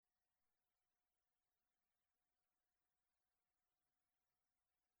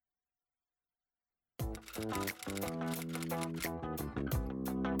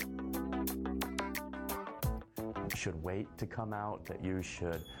Should wait to come out, that you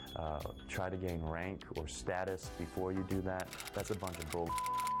should try to gain rank or status before you do that. That's a bunch of bull.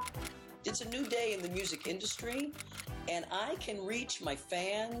 It's a new day in the music industry, and I can reach my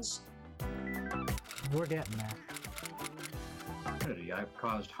fans. We're getting there. I've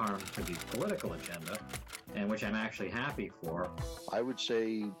caused harm to the political agenda, and which I'm actually happy for. I would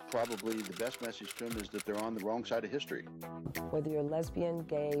say probably the best message to them is that they're on the wrong side of history. Whether you're lesbian,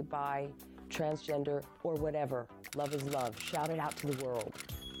 gay, bi, transgender, or whatever, love is love. Shout it out to the world.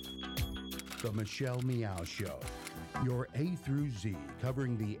 The Michelle Meow Show. Your A through Z,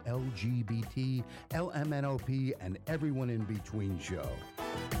 covering the LGBT, LMNOP, and everyone in between show.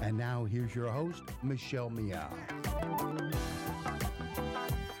 And now here's your host, Michelle Meow.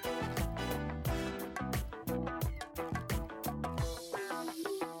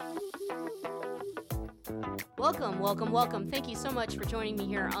 Welcome. Thank you so much for joining me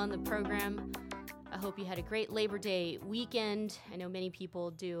here on the program. I hope you had a great Labor Day weekend. I know many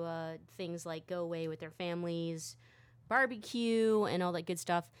people do things like go away with their families, barbecue, and all that good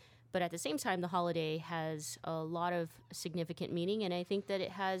stuff. But at the same time, the holiday has a lot of significant meaning, and I think that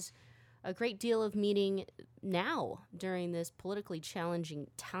it has a great deal of meaning now during this politically challenging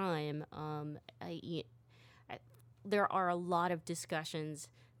time. There are a lot of discussions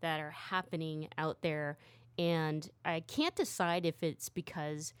that are happening out there, and I can't decide if it's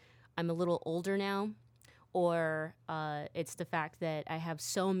because I'm a little older now, or it's the fact that I have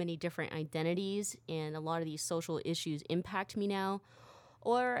so many different identities and a lot of these social issues impact me now,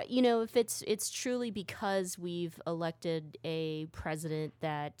 or, you know, if it's truly because we've elected a president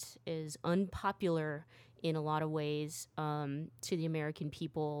that is unpopular in a lot of ways to the American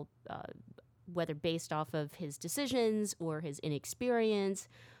people, whether based off of his decisions or his inexperience,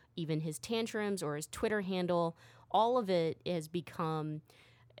 even his tantrums or his Twitter handle. All of it has become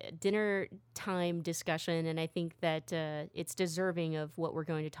dinner time discussion, and I think that it's deserving of what we're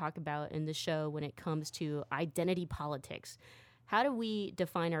going to talk about in the show when it comes to identity politics. How do we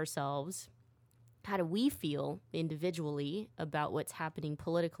define ourselves? How do we feel individually about what's happening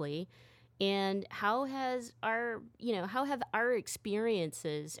politically? And how have our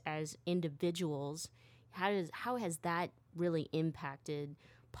experiences as individuals, how has that really impacted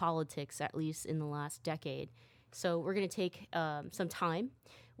politics, at least in the last decade? So we're going to take some time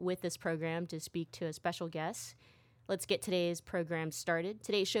with this program to speak to a special guest. Let's get today's program started.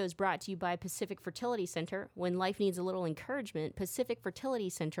 Today's show is brought to you by Pacific Fertility Center. When life needs a little encouragement, Pacific Fertility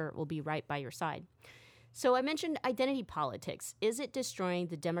Center will be right by your side. So I mentioned identity politics. Is it destroying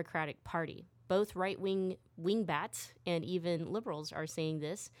the Democratic Party? Both right-wing wingbats and even liberals are saying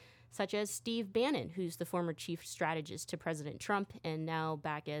this, such as Steve Bannon, who's the former chief strategist to President Trump and now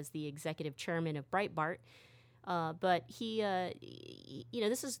back as the executive chairman of Breitbart. But he,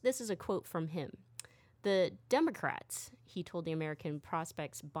 this is a quote from him. The Democrats, he told the American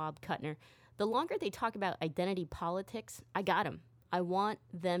Prospect's Bob Kuttner, the longer they talk about identity politics, I got them. I want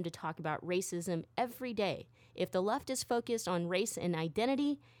them to talk about racism every day. If the left is focused on race and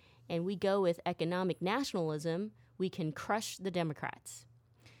identity, and we go with economic nationalism, we can crush the Democrats.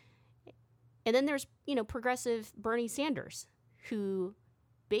 And then there's, progressive Bernie Sanders, who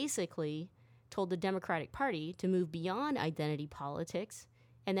basically told the Democratic Party to move beyond identity politics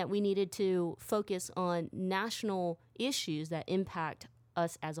and that we needed to focus on national issues that impact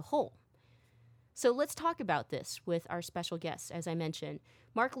us as a whole. So let's talk about this with our special guest, as I mentioned.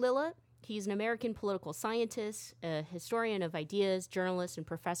 Mark Lilla, he's an American political scientist, a historian of ideas, journalist, and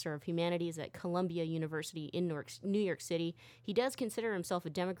professor of humanities at Columbia University in New York City. He does consider himself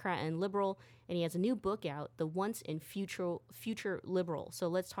a Democrat and liberal, and he has a new book out, The Once and Future Liberal. So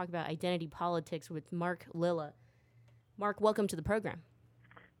let's talk about identity politics with Mark Lilla. Mark, welcome to the program.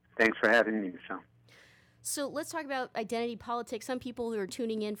 Thanks for having me, Michelle. So let's talk about identity politics. Some people who are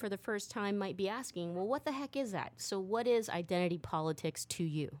tuning in for the first time might be asking, well, what the heck is that? So what is identity politics to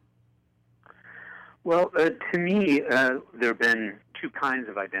you? Well, to me, there have been two kinds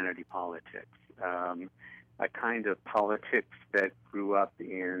of identity politics. A kind of politics that grew up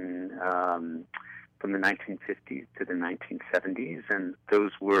in from the 1950s to the 1970s, and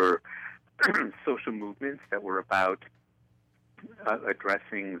those were social movements that were about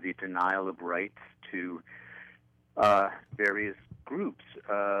addressing the denial of rights to various groups,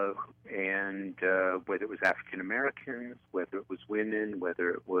 and whether it was African Americans, whether it was women, whether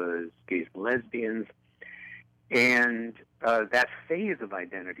it was gays and lesbians. And that phase of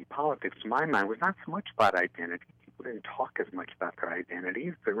identity politics, to my mind, was not so much about identity. People didn't talk as much about their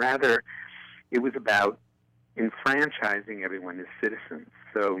identities, but rather it was about enfranchising everyone as citizens.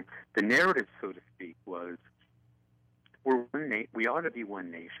 So the narrative, so to speak, was we ought to be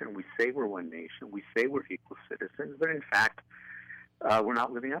one nation. We say we're one nation. We say we're equal citizens, but in fact, we're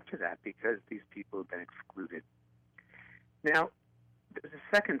not living up to that because these people have been excluded. Now, there's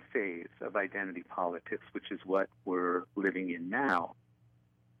a second phase of identity politics, which is what we're living in now.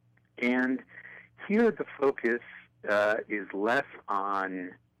 And here the focus is less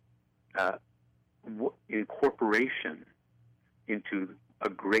on incorporation into a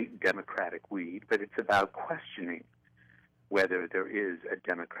great democratic we, but it's about questioning whether there is a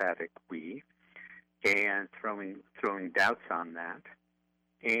democratic we and throwing doubts on that,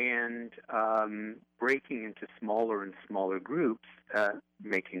 and breaking into smaller and smaller groups,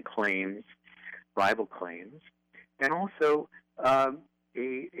 making claims, rival claims, and also a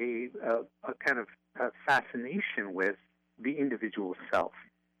kind of fascination with the individual self.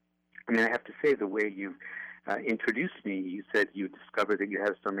 I mean, I have to say, the way you introduced me, you said you discovered that you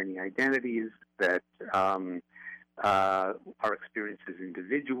have so many identities, that our experience as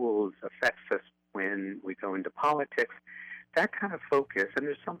individuals affects us when we go into politics. That kind of focus, and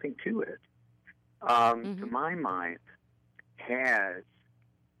there's something to it, to my mind, has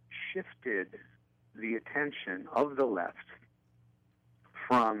shifted the attention of the left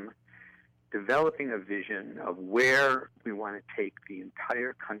from developing a vision of where we want to take the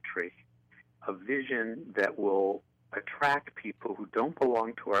entire country, a vision that will attract people who don't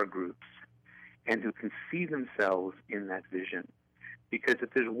belong to our groups and who can see themselves in that vision. Because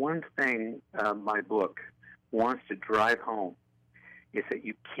if there's one thing my book wants to drive home, is that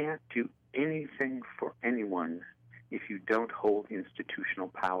you can't do anything for anyone if you don't hold institutional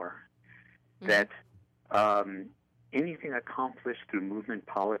power. That anything accomplished through movement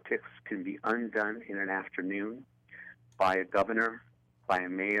politics can be undone in an afternoon by a governor, by a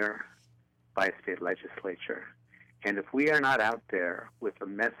mayor, by a state legislature. And if we are not out there with a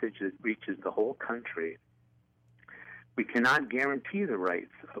message that reaches the whole country, we cannot guarantee the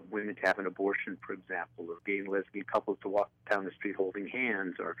rights of women to have an abortion, for example, or gay and lesbian couples to walk down the street holding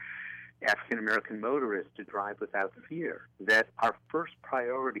hands, or African-American motorists to drive without fear. That our first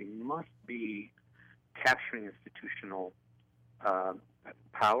priority must be capturing institutional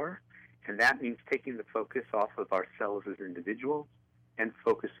power, and that means taking the focus off of ourselves as individuals and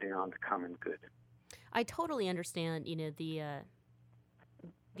focusing on the common good. I totally understand,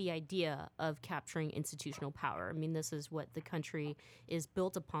 the idea of capturing institutional power. I mean, this is what the country is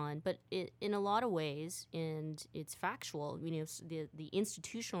built upon, but in a lot of ways, and it's factual, the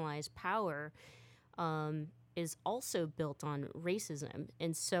institutionalized power is also built on racism.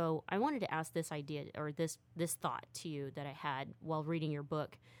 And so I wanted to ask this idea, or this thought to you that I had while reading your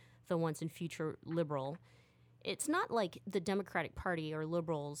book, The Once and Future Liberal. It's not like the Democratic Party or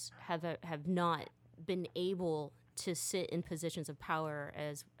liberals have not been able to sit in positions of power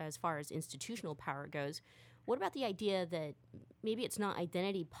as far as institutional power goes. What about the idea that maybe it's not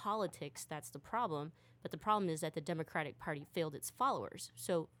identity politics that's the problem, but the problem is that the Democratic Party failed its followers?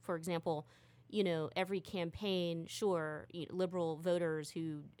 So, for example, every campaign, sure, liberal voters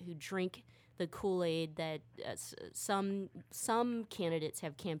who drink the Kool-Aid that some candidates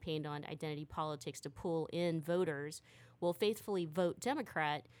have campaigned on identity politics to pull in voters will faithfully vote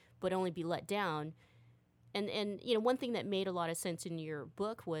Democrat, but only be let down. And one thing that made a lot of sense in your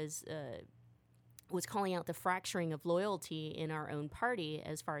book was calling out the fracturing of loyalty in our own party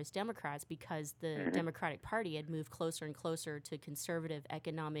as far as Democrats, because the Democratic Party had moved closer and closer to conservative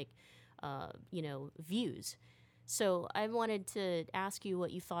economic, views. So I wanted to ask you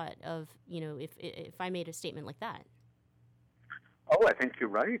what you thought of, if I made a statement like that. Oh, I think you're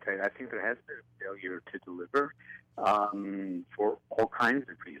right. I think there has been a failure to deliver for all kinds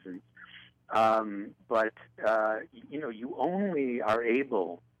of reasons. But you only are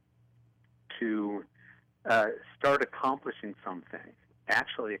able to start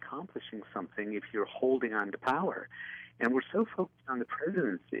actually accomplishing something, if you're holding on to power. And we're so focused on the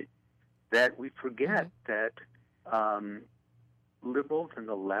presidency that we forget that liberals and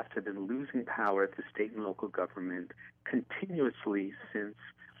the left have been losing power at the state and local government continuously since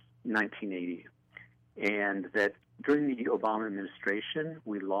 1980. And that during the Obama administration,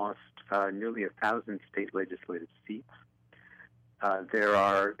 we lost nearly 1,000 state legislative seats.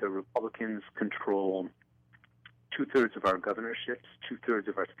 The Republicans control 2/3 of our governorships, 2/3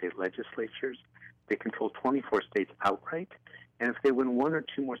 of our state legislatures. They control 24 states outright. And if they win one or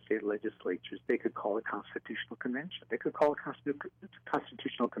two more state legislatures, they could call a constitutional convention. They could call a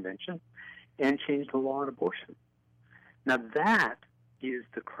constitutional convention and change the law on abortion. Now that is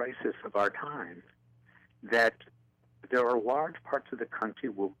the crisis of our time, that there are large parts of the country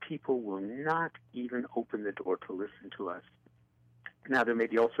where people will not even open the door to listen to us. Now, there may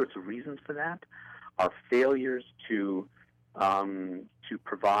be all sorts of reasons for that. Our failures to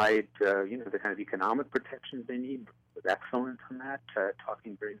provide, the kind of economic protections they need, with excellence on that,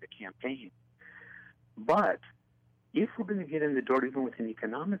 talking during the campaign. But if we're going to get in the door even with an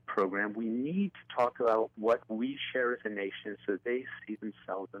economic program, we need to talk about what we share as a nation so they see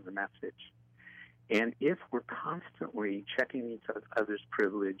themselves in the message. And if we're constantly checking each other's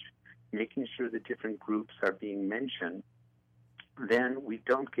privilege, making sure that different groups are being mentioned, then we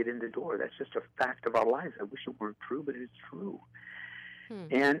don't get in the door. That's just a fact of our lives. I wish it weren't true, but it is true.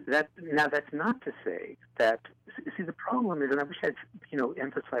 And that's not to say that, see, the problem is, and I wish I'd,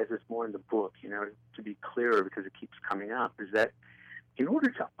 emphasize this more in the book, to be clearer because it keeps coming up, is that in order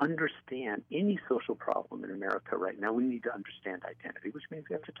to understand any social problem in America right now, we need to understand identity, which means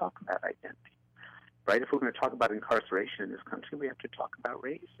we have to talk about identity, right? If we're going to talk about incarceration in this country, we have to talk about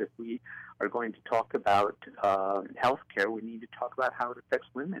race. If we are going to talk about health care, we need to talk about how it affects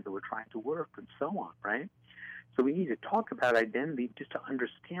women who are trying to work and so on, right? So we need to talk about identity just to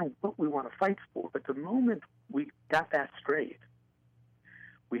understand what we want to fight for. But the moment we got that straight,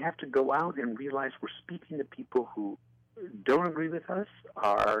 we have to go out and realize we're speaking to people who don't agree with us,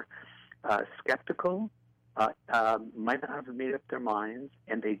 are skeptical, might not have made up their minds,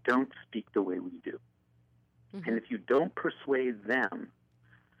 and they don't speak the way we do. Mm-hmm. And if you don't persuade them,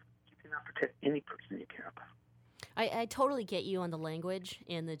 you cannot protect any person you care about. I totally get you on the language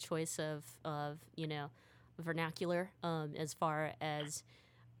and the choice of vernacular as far as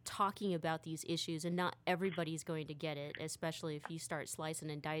talking about these issues, and not everybody's going to get it, especially if you start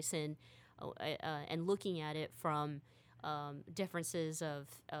slicing and dicing and looking at it from differences of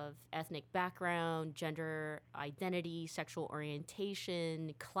ethnic background, gender identity, sexual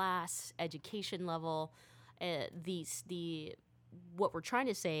orientation, class, education level. What we're trying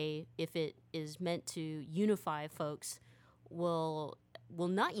to say, if it is meant to unify folks, will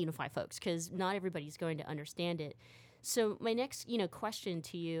not unify folks because not everybody's going to understand it. So my next, question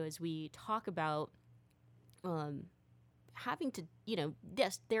to you as we talk about having to,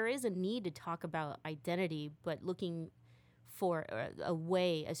 yes, there is a need to talk about identity, but looking for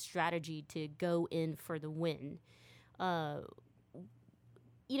a strategy to go in for the win. The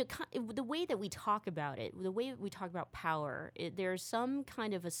way that we talk about it, the way we talk about power, there's some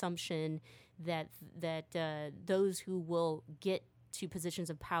kind of assumption that those who will get to positions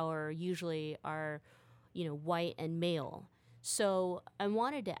of power usually are, white and male. So I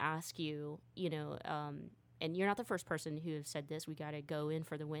wanted to ask you, and you're not the first person who has said this, we got to go in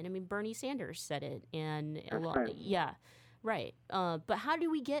for the win. I mean, Bernie Sanders said it, and yeah, right. But how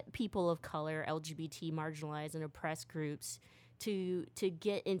do we get people of color, LGBT, marginalized, and oppressed groups to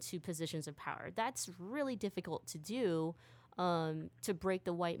get into positions of power? That's really difficult to do, to break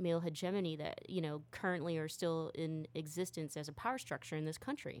the white male hegemony that currently are still in existence as a power structure in this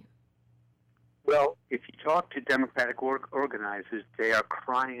country. Well, if you talk to Democratic organizers, they are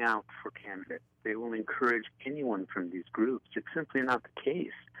crying out for candidates. They will encourage anyone from these groups. It's simply not the case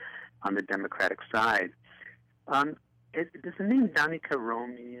on the Democratic side. Does the name Danica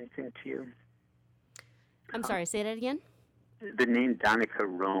Rome mean anything to you? I'm sorry, say that again? The name Danica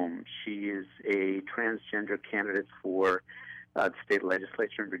Rome. She is a transgender candidate for the state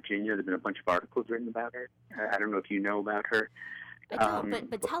legislature in Virginia. There have been a bunch of articles written about her. I don't know if you know about her. I don't,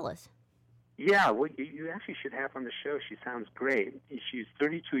 but tell us. Yeah, well, you actually should have her on the show. She sounds great. She's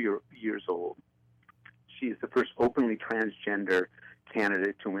 32 years old. She's the first openly transgender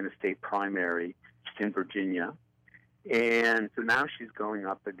candidate to win a state primary in Virginia. And so now she's going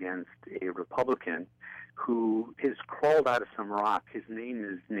up against a Republican who has crawled out of some rock. His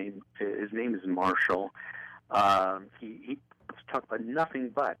name is Marshall. He talks about nothing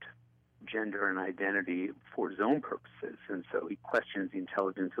but gender and identity for his own purposes, and so he questions the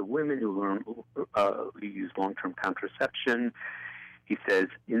intelligence of women who use long-term contraception. He says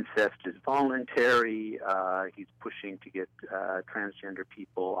incest is voluntary. He's pushing to get transgender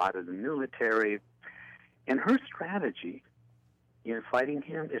people out of the military, and her strategy in fighting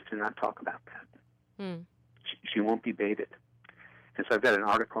him is to not talk about that. She won't be baited. And so I've got an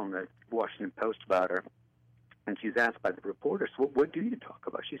article in the Washington Post about her, and she's asked by the reporters, well, what do you talk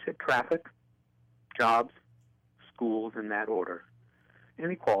about? She said traffic, jobs, schools, in that order.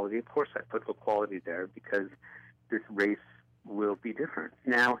 And equality. Of course, I put equality there because this race will be different.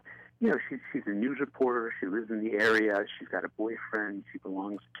 Now, she's a news reporter. She lives in the area. She's got a boyfriend. She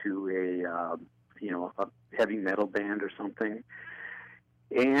belongs to a heavy metal band or something.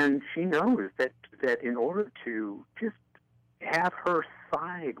 And she knows that in order to just have her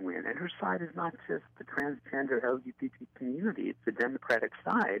side win. And her side is not just the transgender LGBT community. It's the Democratic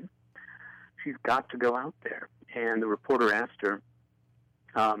side. She's got to go out there. And the reporter asked her,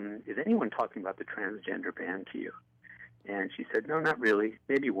 is anyone talking about the transgender ban to you? And she said, no, not really.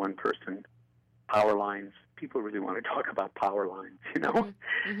 Maybe one person. Power lines. People really want to talk about power lines, you know?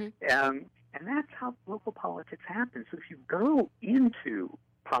 Mm-hmm. And that's how local politics happens. So if you go into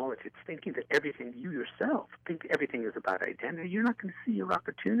politics thinking that everything, you yourself think everything is about identity, you're not going to see your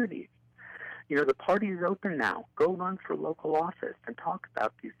opportunities. You know, the party is open now. Go run for local office and talk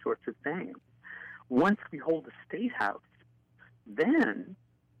about these sorts of things. Once we hold the state house, then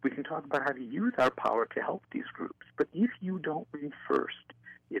we can talk about how to use our power to help these groups. But if you don't win first,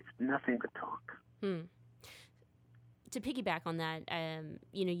 it's nothing but talk. To piggyback on that,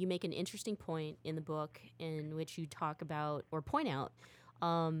 you know, you make an interesting point in the book in which you talk about or point out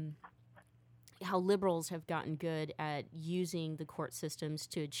how liberals have gotten good at using the court systems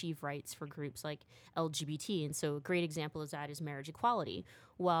to achieve rights for groups like LGBT. And so a great example of that is marriage equality.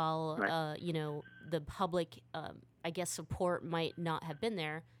 While, Right. You know, the public, I guess, support might not have been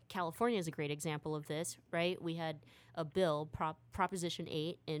there, California is a great example of this, right? We had a bill, Proposition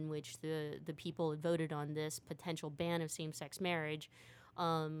 8, in which the people had voted on this potential ban of same-sex marriage.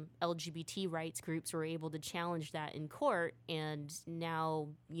 LGBT rights groups were able to challenge that in court, and now,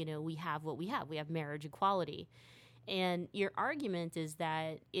 you know, we have what we have. We have marriage equality. And your argument is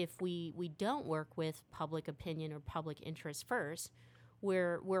that if we don't work with public opinion or public interest first,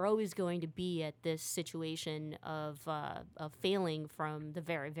 we're always going to be at this situation of failing from the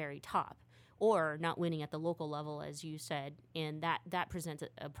very, very top, or not winning at the local level, as you said, and that presents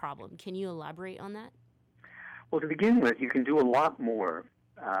a problem. Can you elaborate on that? Well, to begin with, you can do a lot more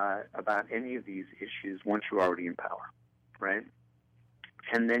about any of these issues once you're already in power, right?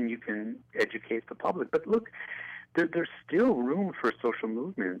 And then you can educate the public. But look, there's still room for social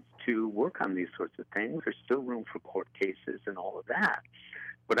movements to work on these sorts of things. There's still room for court cases and all of that.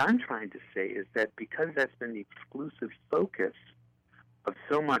 What I'm trying to say is that because that's been the exclusive focus of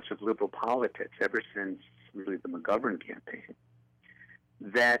so much of liberal politics ever since really the McGovern campaign,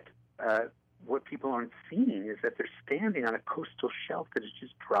 that what people aren't seeing is that they're standing on a coastal shelf that is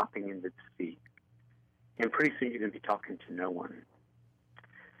just dropping into the sea. And pretty soon you're going to be talking to no one.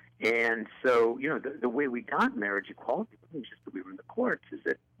 And so, you know, the way we got marriage equality, wasn't just that we were in the courts, is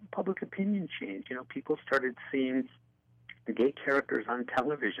that public opinion changed. You know, people started seeing gay characters on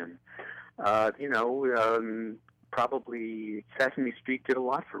television. Probably Sesame Street did a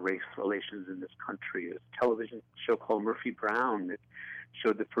lot for race relations in this country. There's a television show called Murphy Brown that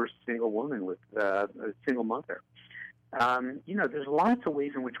showed the first single woman with a single mother. You know, there's lots of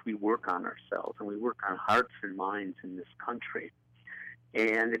ways in which we work on ourselves, and we work on hearts and minds in this country.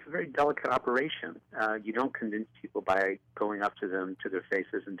 And it's a very delicate operation. You don't convince people by going up to them to their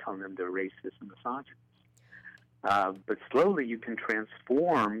faces and telling them they're racist and misogynist. But slowly you can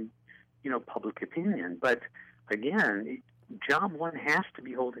transform, you know, public opinion. But again, job one has to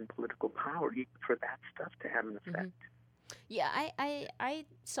be holding political power for that stuff to have an effect. Mm-hmm. Yeah, I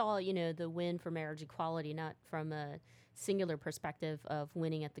saw, you know, the win for marriage equality not from a singular perspective of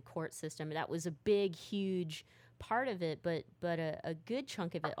winning at the court system. That was a big, huge part of it, but a good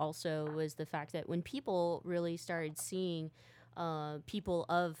chunk of it also was the fact that when people really started seeing people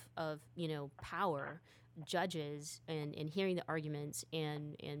of you know, power, judges, and hearing the arguments,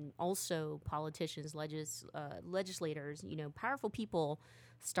 and also politicians, legislators, you know, powerful people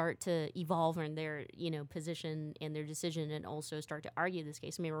start to evolve in their, you know, position and their decision, and also start to argue this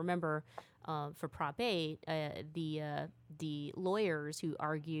case. I mean, remember for Prop 8, the lawyers who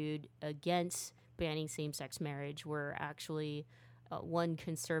argued against banning same-sex marriage were actually one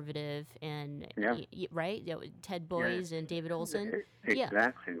conservative and right, Ted Boies and David Olson.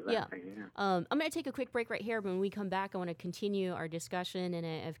 Exactly. Yeah. I'm going to take a quick break right here. When we come back, I want to continue our discussion,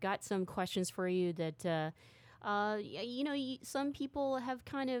 and I've got some questions for you that you know, some people have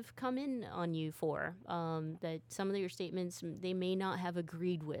kind of come in on you for that some of your statements they may not have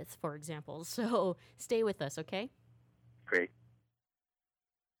agreed with, for example. So stay with us, okay? Great.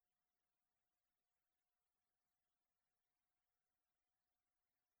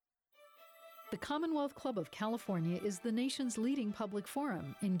 The Commonwealth Club of California is the nation's leading public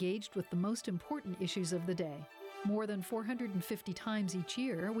forum, engaged with the most important issues of the day. More than 450 times each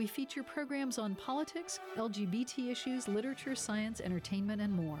year, we feature programs on politics, LGBT issues, literature, science, entertainment,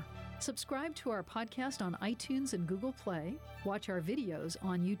 and more. Subscribe to our podcast on iTunes and Google Play, watch our videos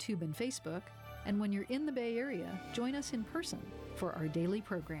on YouTube and Facebook, and when you're in the Bay Area, join us in person for our daily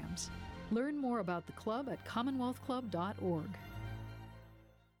programs. Learn more about the club at commonwealthclub.org.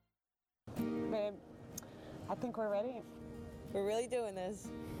 Babe, I think we're ready. We're really doing this.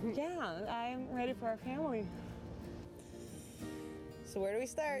 Yeah, I'm ready for our family. So where do we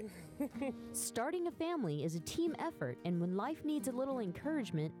start? Starting a family is a team effort, and when life needs a little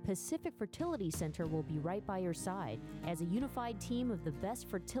encouragement, Pacific Fertility Center will be right by your side. As a unified team of the best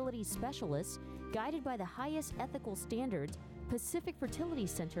fertility specialists, guided by the highest ethical standards, Pacific Fertility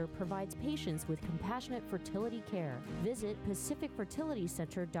Center provides patients with compassionate fertility care. Visit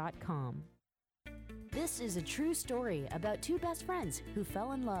pacificfertilitycenter.com. This is a true story about two best friends who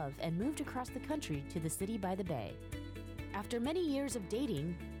fell in love and moved across the country to the city by the bay. After many years of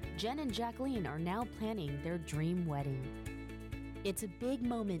dating, Jen and Jacqueline are now planning their dream wedding. It's a big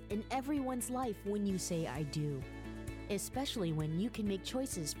moment in everyone's life when you say I do, especially when you can make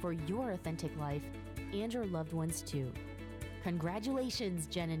choices for your authentic life and your loved ones too. Congratulations,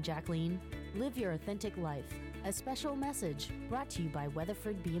 Jen and Jacqueline. Live your authentic life. A special message brought to you by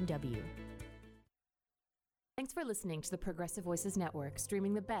Weatherford BMW. Thanks for listening to the Progressive Voices Network,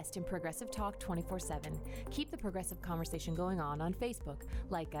 streaming the best in progressive talk 24/7. Keep the progressive conversation going on Facebook.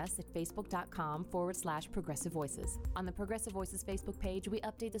 Like us at facebook.com/Progressive Voices. On the Progressive Voices Facebook page, we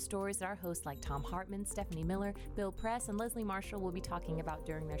update the stories that our hosts like Tom Hartman, Stephanie Miller, Bill Press, and Leslie Marshall will be talking about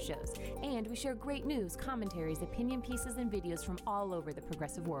during their shows. And we share great news, commentaries, opinion pieces, and videos from all over the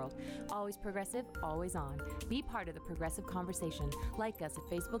progressive world. Always progressive, always on. Be part of the progressive conversation. Like us at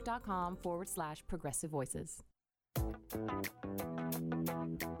facebook.com/Progressive Voices.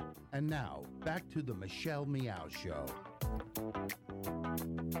 And now, back to the Michelle Meow Show.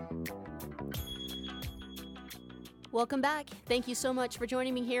 Welcome back. Thank you so much for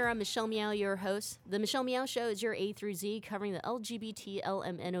joining me here. I'm Michelle Meow, your host. The Michelle Meow Show is your A through Z, covering the LGBT,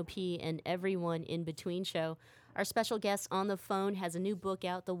 LMNOP, and everyone in between show. Our special guest on the phone has a new book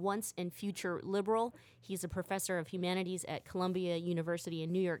out, The Once and Future Liberal. He's a professor of humanities at Columbia University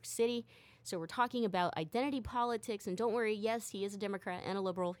in New York City. So we're talking about identity politics, and don't worry, yes, he is a Democrat and a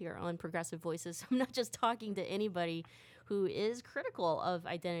liberal here on Progressive Voices. I'm not just talking to anybody who is critical of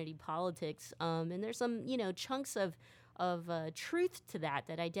identity politics. And there's some, chunks of truth to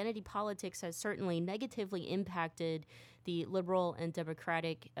that identity politics has certainly negatively impacted the liberal and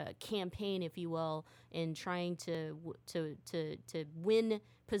democratic campaign, if you will, in trying to win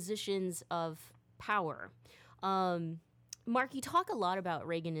positions of power. Mark, you talk a lot about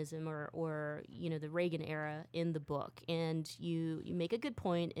Reaganism or the Reagan era in the book, and you make a good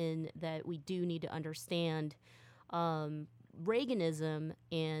point in that we do need to understand Reaganism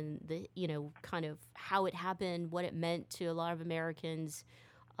and the kind of how it happened, what it meant to a lot of Americans,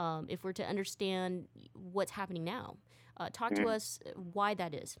 if we're to understand what's happening now. Talk to us why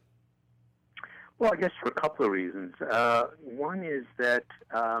that is. Well, I guess for a couple of reasons. One is that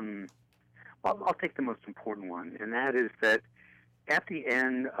I'll take the most important one, and that is that at the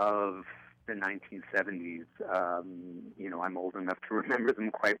end of the 1970s, I'm old enough to remember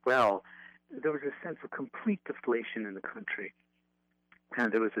them quite well, there was a sense of complete deflation in the country.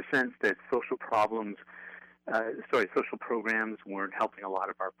 And there was a sense that social programs weren't helping a lot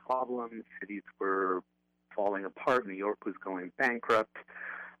of our problems. Cities were falling apart. New York was going bankrupt.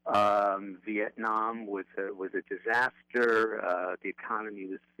 Vietnam was a disaster. The economy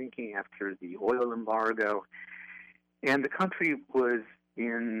was sinking after the oil embargo, and the country was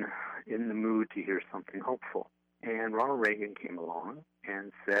in the mood to hear something hopeful. And Ronald Reagan came along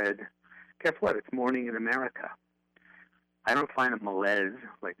and said, "Guess what? It's morning in America. I don't find a malaise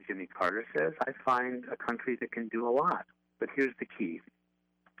like Jimmy Carter says. I find a country that can do a lot. But here's the key: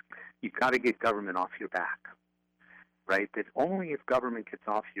 you've got to get government off your back." Right? That only if government gets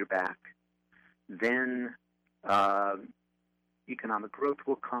off your back, then economic growth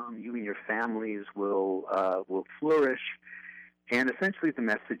will come. You and your families will flourish. And essentially, the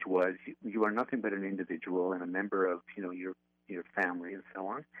message was you are nothing but an individual and a member of your family and so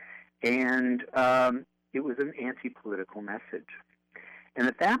on. And it was an anti-political message. And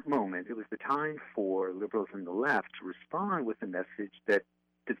at that moment, it was the time for liberals and the left to respond with a message that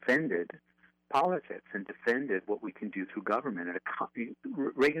defended politics and defended what we can do through government. And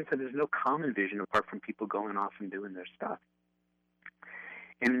Reagan said there's no common vision apart from people going off and doing their stuff.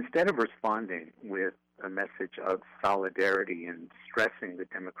 And instead of responding with a message of solidarity and stressing the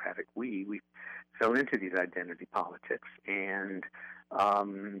democratic we fell into these identity politics. And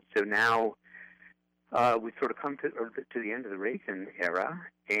so now we sort of come to the end of the Reagan era,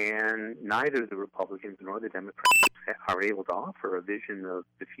 and neither the Republicans nor the Democrats are able to offer a vision of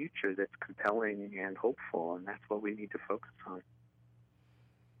the future that's compelling and hopeful, and that's what we need to focus on.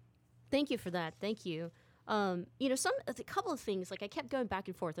 Thank you for that. Thank you. A couple of things, like I kept going back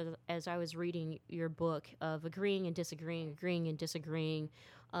and forth as I was reading your book of agreeing and disagreeing.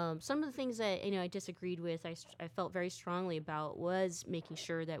 Some of the things that, I disagreed with, I felt very strongly about was making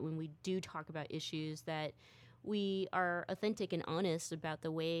sure that when we do talk about issues that we are authentic and honest about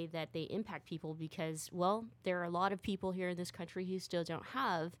the way that they impact people because, well, there are a lot of people here in this country who still don't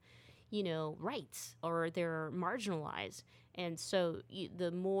have, rights or they're marginalized. And so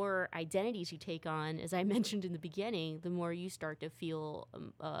the more identities you take on, as I mentioned in the beginning, the more you start to feel,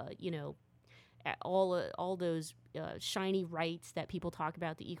 all those shiny rights that people talk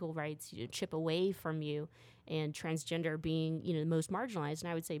about, the equal rights, chip away from you, and transgender being, the most marginalized. And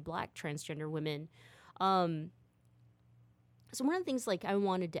I would say Black transgender women. So one of the things like I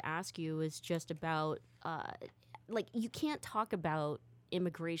wanted to ask you is just about you can't talk about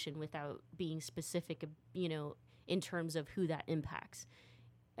immigration without being specific, in terms of who that impacts.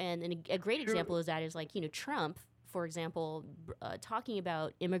 And a great example of that is Trump, for example, talking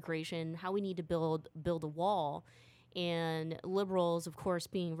about immigration, how we need to build a wall, and liberals, of course,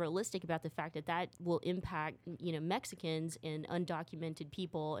 being realistic about the fact that will impact, Mexicans and undocumented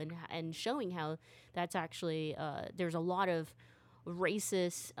people, and showing how that's actually there's a lot of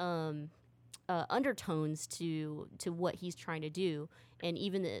racist undertones to what he's trying to do, and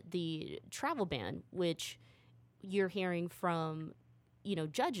even the travel ban, which you're hearing from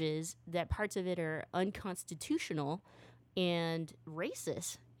judges that parts of it are unconstitutional and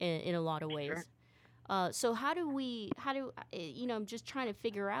racist in a lot of ways. Sure. So I'm just trying to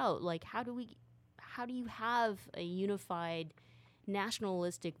figure out how do you have a unified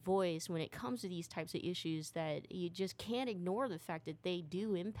nationalistic voice when it comes to these types of issues that you just can't ignore the fact that they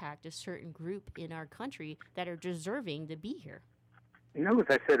do impact a certain group in our country that are deserving to be here. As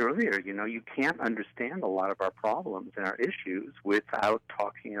I said earlier, you can't understand a lot of our problems and our issues without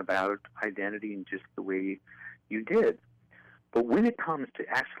talking about identity in just the way you did. But when it comes to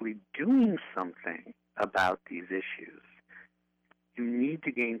actually doing something about these issues, you need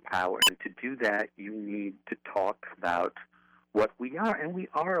to gain power. And to do that, you need to talk about what we are. And we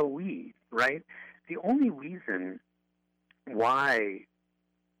are a we, right? The only reason why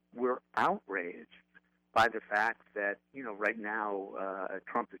we're outraged by the fact that, right now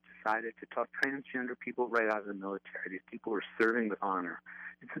Trump has decided to talk transgender people right out of the military. These people are serving with honor.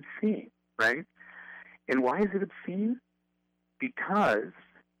 It's obscene, right? And why is it obscene? Because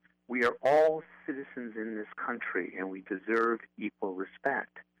we are all citizens in this country and we deserve equal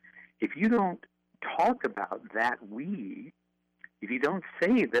respect. If you don't talk about that if you don't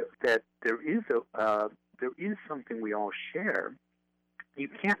say that there is something we all share, you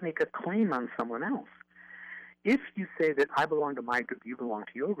can't make a claim on someone else. If you say that I belong to my group, you belong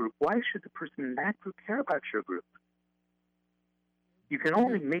to your group, why should the person in that group care about your group? You can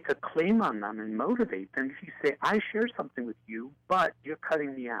only make a claim on them and motivate them if you say, I share something with you, but you're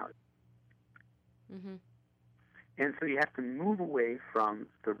cutting me out. Mm-hmm. And so you have to move away from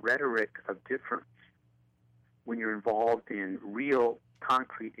the rhetoric of difference when you're involved in real,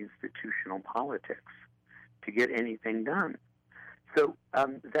 concrete institutional politics to get anything done. So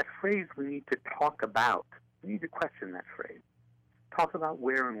that phrase, we need to talk about, we need to question that phrase. Talk about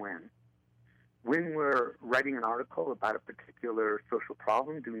where and when. When we're writing an article about a particular social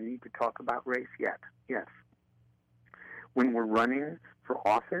problem, do we need to talk about race yet? Yes. When we're running for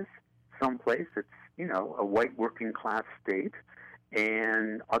office someplace that's, a white working class state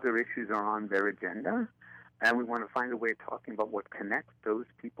and other issues are on their agenda, and we want to find a way of talking about what connects those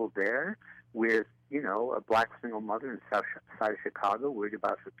people there with, a Black single mother in the south side of Chicago worried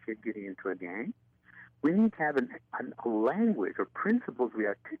about her kid getting into a gang, we need to have a language or principles we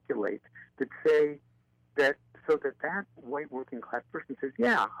articulate that say that so that white working class person says,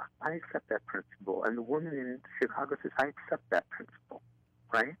 yeah, I accept that principle. And the woman in Chicago says, I accept that principle,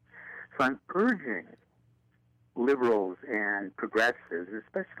 right? So I'm urging liberals and progressives,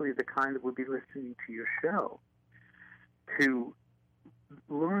 especially the kind that would be listening to your show, to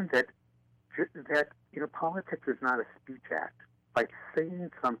learn that politics is not a speech act. By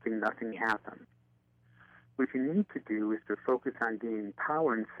saying something, nothing happens. What you need to do is to focus on gaining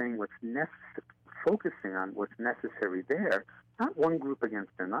power and saying what's necessary, focusing on what's necessary there, not one group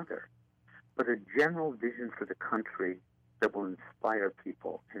against another, but a general vision for the country that will inspire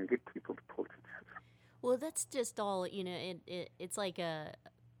people and get people to pull together. Well, that's just all, it's like a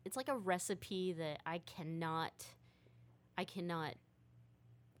recipe that I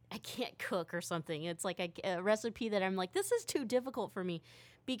can't cook or something. It's like a recipe that I'm like, this is too difficult for me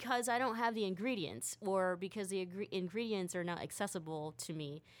because I don't have the ingredients or because the ingredients are not accessible to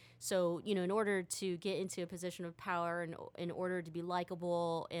me. So, in order to get into a position of power and in order to be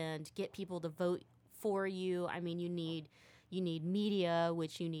likable and get people to vote for you. I mean, you need media,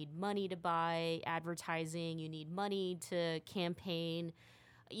 which you need money to buy, advertising, you need money to campaign,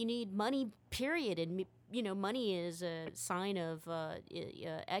 you need money, period. And, money is a sign of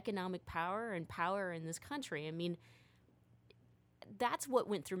economic power and power in this country. I mean, that's what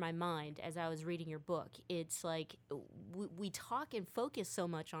went through my mind as I was reading your book. It's like we talk and focus so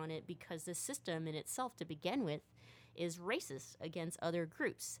much on it because the system in itself, to begin with, is racist against other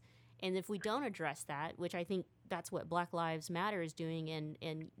groups. And if we don't address that, which I think that's what Black Lives Matter is doing,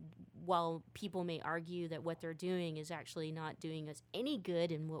 and while people may argue that what they're doing is actually not doing us any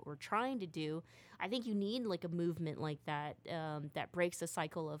good in what we're trying to do, I think you need like a movement like that that breaks the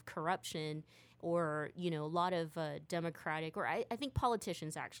cycle of corruption, or a lot of democratic, or I think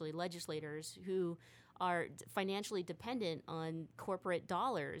politicians, actually legislators who are financially dependent on corporate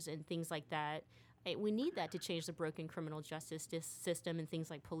dollars and things like that. We need that to change the broken criminal justice system and things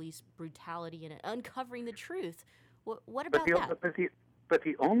like police brutality and uncovering the truth. What about that? But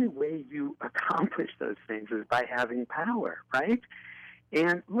the only way you accomplish those things is by having power, right?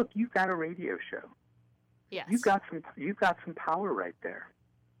 And look, you've got a radio show. Yes. You've got some power right there.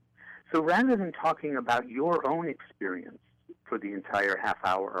 So rather than talking about your own experience for the entire half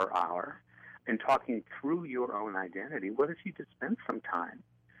hour or hour and talking through your own identity, what if you just spend some time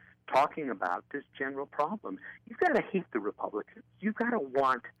talking about this general problem? You've got to hate the Republicans. You've got to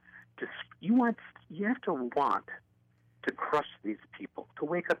want to. You have to want to crush these people. To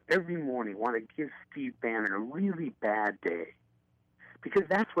wake up every morning, want to give Steve Bannon a really bad day, because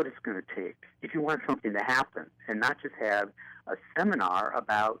that's what it's going to take if you want something to happen, and not just have a seminar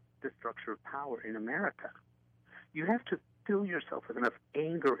about the structure of power in America. You have to fill yourself with enough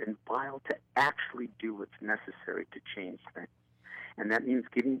anger and bile to actually do what's necessary to change things. And that means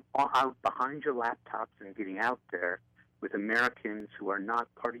getting out behind your laptops and getting out there with Americans who are not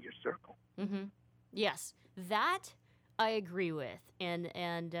part of your circle. Mm-hmm. Yes, that I agree with. And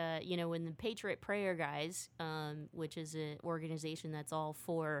when the Patriot Prayer guys, which is an organization that's all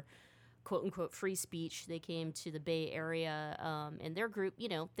for quote-unquote free speech, they came to the Bay Area, and their group,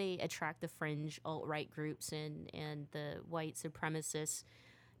 they attract the fringe alt-right groups and the white supremacist,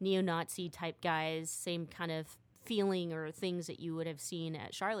 neo-Nazi type guys, same kind of feeling or things that you would have seen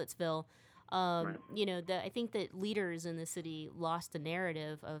at Charlottesville. Right. I think that leaders in the city lost the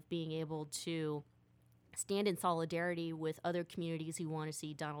narrative of being able to stand in solidarity with other communities who want to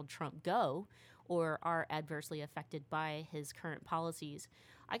see Donald Trump go or are adversely affected by his current policies.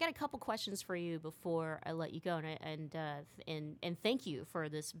 I got a couple questions for you before I let you go, and thank you for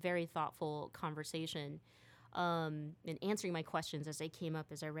this very thoughtful conversation and answering my questions as they came up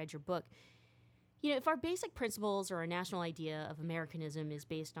as I read your book. If our basic principles or our national idea of Americanism is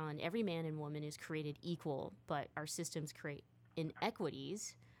based on every man and woman is created equal, but our systems create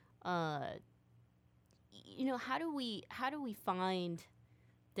inequities, how do we find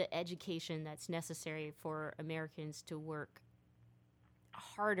the education that's necessary for Americans to work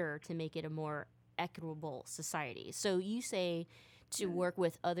harder to make it a more equitable society? So you say to work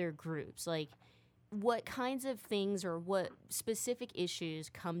with other groups, like what kinds of things or what specific issues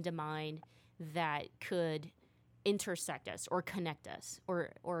come to mind that could intersect us or connect us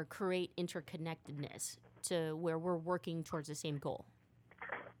or create interconnectedness to where we're working towards the same goal?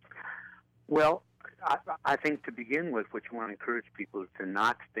 Well, I think to begin with, what you want to encourage people is to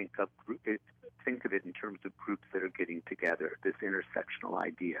not think of it in terms of groups that are getting together, this intersectional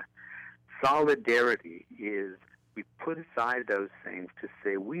idea. Solidarity is we put aside those things to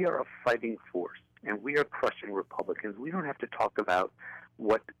say we are a fighting force and we are crushing Republicans. We don't have to talk about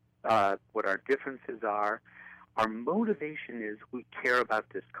what our differences are. Our motivation is we care about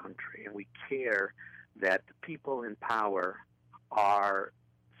this country, and we care that the people in power are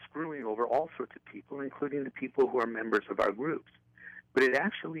screwing over all sorts of people, including the people who are members of our groups. But it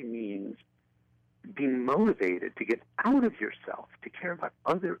actually means being motivated to get out of yourself, to care about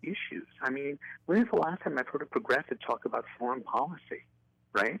other issues. I mean, when is the last time I've heard a progressive talk about foreign policy,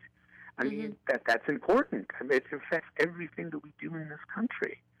 right? I mean, that's important. I mean, it affects everything that we do in this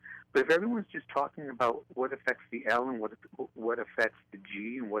country. But if everyone's just talking about what affects the L and what affects the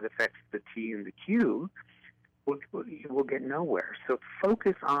G and what affects the T and the Q, we'll get nowhere. So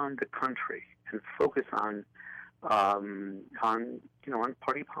focus on the country and focus on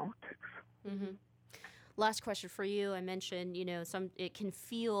party politics. Mm-hmm. Last question for you. I mentioned, it can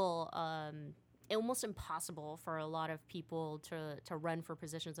feel almost impossible for a lot of people to run for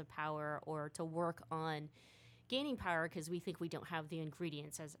positions of power or to work on gaining power because we think we don't have the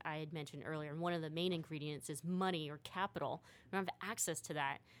ingredients, as I had mentioned earlier. And one of the main ingredients is money or capital. We don't have access to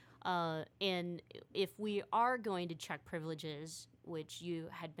that. And if we are going to check privileges, which you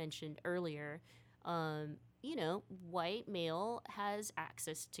had mentioned earlier, white male has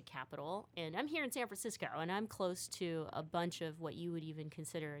access to capital. And I'm here in San Francisco, and I'm close to a bunch of what you would even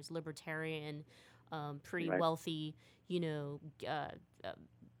consider as libertarian, pretty wealthy,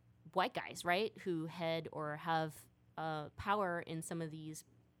 white guys, right, who head or have power in some of these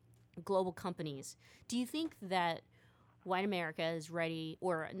global companies. Do you think that white America is ready,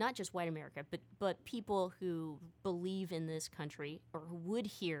 or not just white America, but people who believe in this country or who would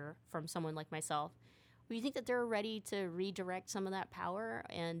hear from someone like myself, do you think that they're ready to redirect some of that power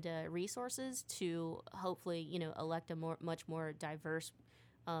and resources to hopefully, elect a much more diverse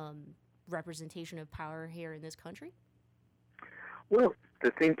representation of power here in this country? Well,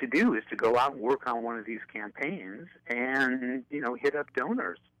 the thing to do is to go out and work on one of these campaigns and, hit up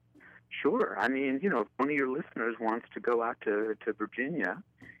donors. Sure. I mean, if one of your listeners wants to go out to Virginia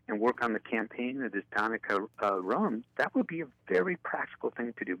and work on the campaign of this Danica Rums, that would be a very practical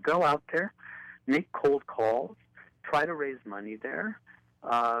thing to do. Go out there, make cold calls, try to raise money there,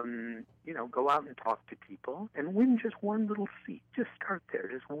 go out and talk to people and win just one little seat. Just start there.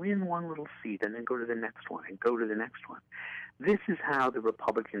 Just win one little seat and then go to the next one and go to the next one. This is how the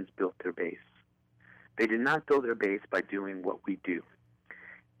Republicans built their base. They did not build their base by doing what we do.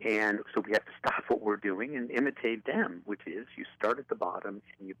 And so we have to stop what we're doing and imitate them, which is you start at the bottom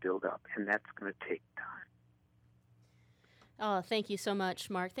and you build up, and that's going to take time. Oh, thank you so much,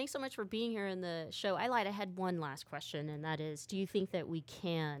 Mark. Thanks so much for being here in the show. I lied. I had one last question, and that is, do you think that we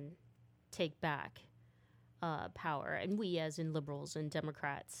can take back power, and we as in liberals and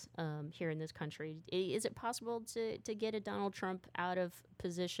Democrats here in this country? Is it possible to get a Donald Trump out of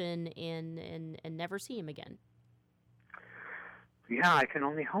position and never see him again? Yeah, I can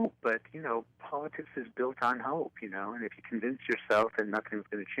only hope, but, politics is built on hope, and if you convince yourself that nothing's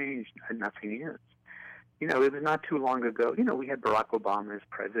going to change, nothing is. It was not too long ago, we had Barack Obama as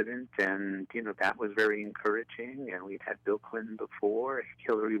president, and, that was very encouraging, and we'd had Bill Clinton before.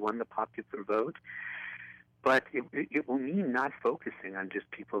 Hillary won the popular vote. But it will mean not focusing on just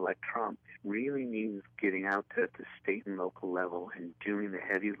people like Trump. It really means getting out to the state and local level and doing the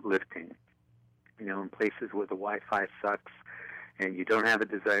heavy lifting, in places where the Wi-Fi sucks, and you don't have a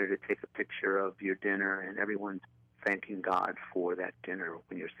desire to take a picture of your dinner, and everyone's thanking God for that dinner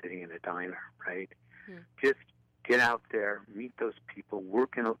when you're sitting in a diner, right? Just get out there, meet those people,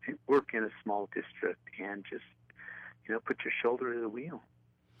 work in a small district, and just, put your shoulder to the wheel.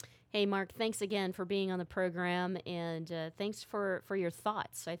 Hey, Mark, thanks again for being on the program, and thanks for your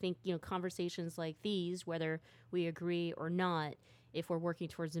thoughts. I think, conversations like these, whether we agree or not, if we're working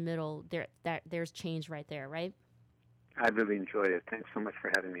towards the middle, there's change right there, right? I really enjoyed it. Thanks so much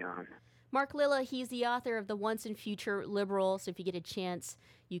for having me on. Mark Lilla, he's the author of The Once and Future Liberal, so if you get a chance,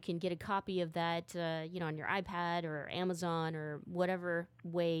 you can get a copy of that, on your iPad or Amazon or whatever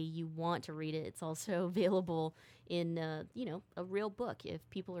way you want to read it. It's also available in, a real book if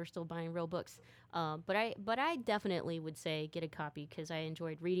people are still buying real books. But I definitely would say get a copy because I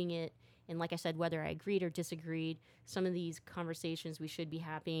enjoyed reading it. And like I said, whether I agreed or disagreed, some of these conversations we should be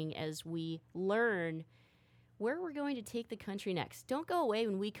having as we learn where we're going to take the country next. Don't go away.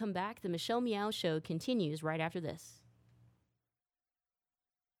 When we come back, the Michelle Meow Show continues right after this.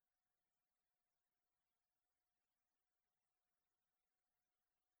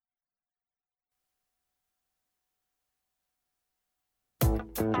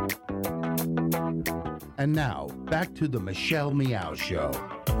 And now, back to the Michelle Meow Show.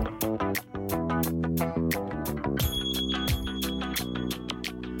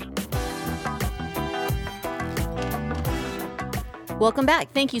 Welcome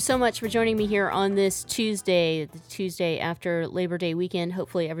back. Thank you so much for joining me here on this Tuesday, the Tuesday after Labor Day weekend.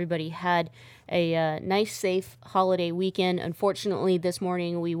 Hopefully everybody had a nice, safe holiday weekend. Unfortunately, this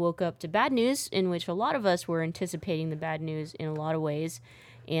morning we woke up to bad news, in which a lot of us were anticipating the bad news in a lot of ways,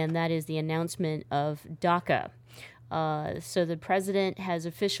 and that is the announcement of DACA. So the president has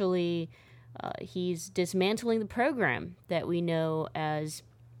officially, he's dismantling the program that we know as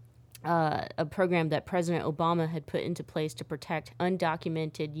a program that President Obama had put into place to protect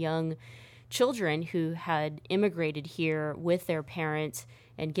undocumented young children who had immigrated here with their parents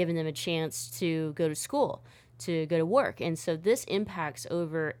and given them a chance to go to school, to go to work. And so this impacts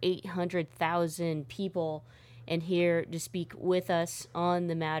over 800,000 people. And here to speak with us on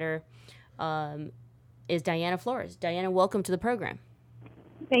the matter is Diana Flores. Diana, welcome to the program.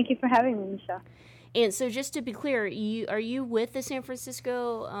 Thank you for having me, Michelle. And so, just to be clear, are you with the San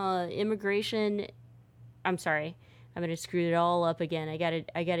Francisco immigration? I'm sorry, I'm gonna screw it all up again. I gotta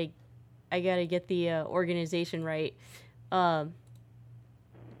get the organization right. Tell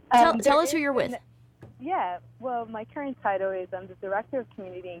us who you're with. Yeah, well, my current title is I'm the Director of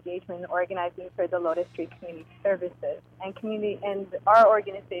Community Engagement and Organizing for the Lotus Street Community Services. And our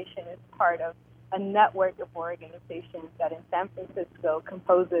organization is part of a network of organizations that in San Francisco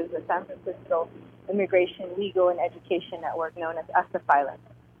composes the San Francisco Immigration, Legal, and Education Network known as ESTA.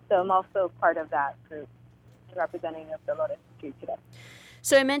 So I'm also part of that group, representing of the Lotus Street today.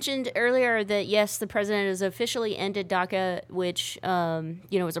 So I mentioned earlier that, yes, the president has officially ended DACA, which,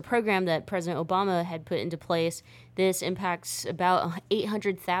 was a program that President Obama had put into place. This impacts about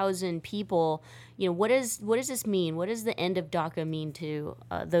 800,000 people. What does this mean? What does the end of DACA mean to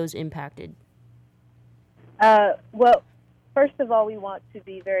those impacted? Well, first of all, we want to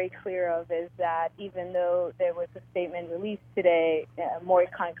be very clear of is that even though there was a statement released today, more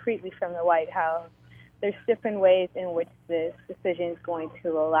concretely from the White House, there's different ways in which this decision is going to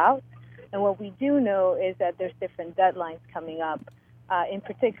roll out. And what we do know is that there's different deadlines coming up. In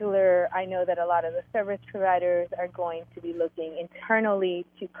particular, I know that a lot of the service providers are going to be looking internally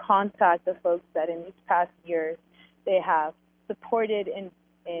to contact the folks that in these past years they have supported in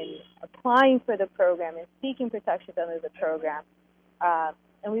applying for the program and seeking protections under the program.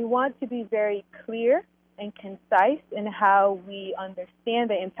 And we want to be very clear and concise in how we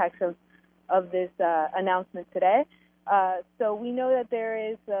understand the impacts of this announcement today. So we know that there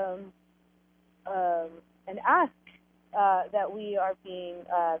is an ask that we are being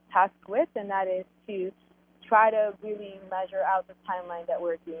tasked with, and that is to try to really measure out the timeline that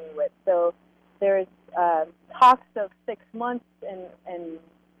we're dealing with. So there's talks of 6 months, and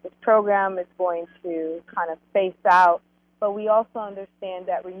this program is going to kind of phase out, but we also understand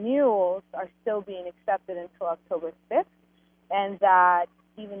that renewals are still being accepted until October 5th, and that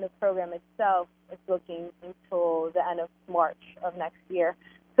even the program itself is looking until the end of March of next year.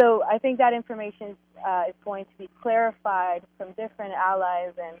 So I think that information is going to be clarified from different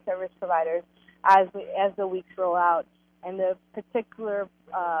allies and service providers as the weeks roll out, and the particular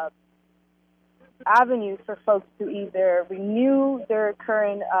avenues for folks to either renew their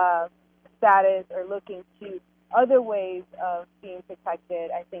current status or looking to other ways of being protected.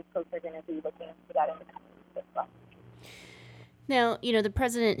 I think folks are going to be looking into that in the coming weeks as well. Now, the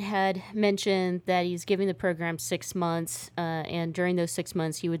president had mentioned that he's giving the program 6 months, and during those 6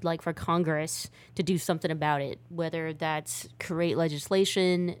 months, he would like for Congress to do something about it, whether that's create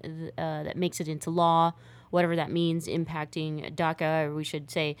legislation that makes it into law, whatever that means, impacting DACA, or we should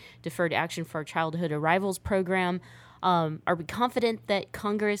say Deferred Action for Childhood Arrivals program. Are we confident that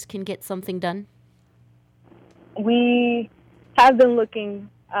Congress can get something done? We have been looking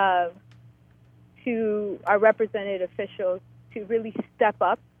to our represented officials to really step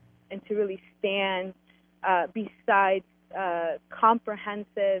up and to really stand beside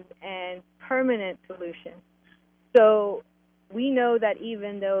comprehensive and permanent solutions. So we know that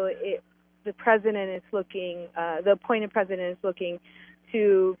even though the president is looking, the appointed president is looking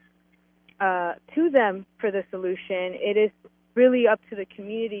to them for the solution, it is really up to the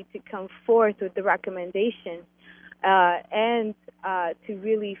community to come forth with the recommendations and to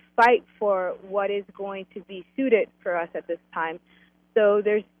really fight for what is going to be suited for us at this time. So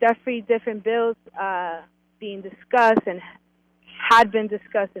there's definitely different bills being discussed and had been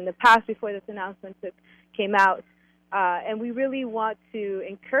discussed in the past before this announcement came out. And we really want to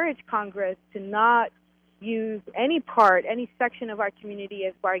encourage Congress to not use any section of our community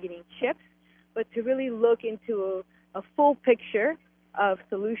as bargaining chips, but to really look into a full picture of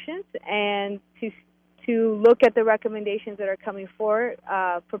solutions and to look at the recommendations that are coming forward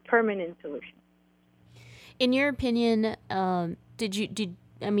for permanent solutions. In your opinion,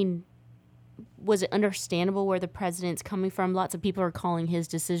 was it understandable where the president's coming from? Lots of people are calling his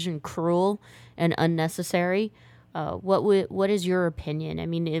decision cruel and unnecessary. What is your opinion? I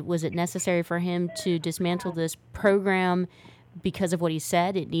mean, was it necessary for him to dismantle this program because of what he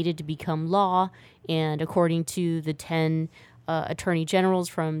said? It needed to become law, and according to the 10 attorney generals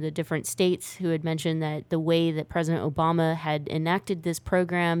from the different states who had mentioned that the way that President Obama had enacted this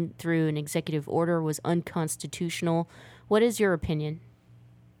program through an executive order was unconstitutional. What is your opinion?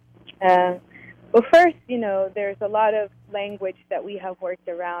 Well, first, there's a lot of language that we have worked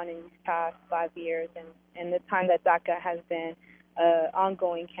around in these past 5 years and the time that DACA has been an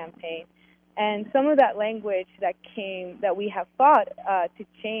ongoing campaign. And some of that language that we have fought to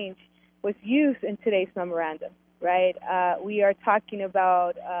change was used in today's memorandum, right? We are talking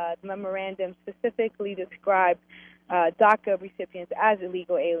about the memorandum specifically described DACA recipients as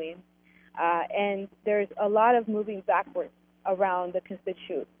illegal aliens. And there's a lot of moving backwards around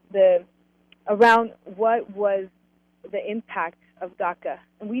around what was the impact of DACA.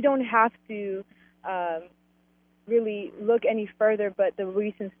 And we don't have to really look any further but the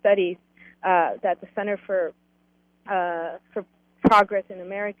recent studies that the Center for Progress in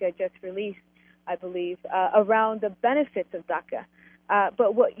America just released, I believe, around the benefits of DACA.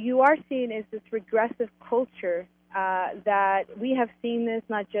 But what you are seeing is this regressive culture that we have seen this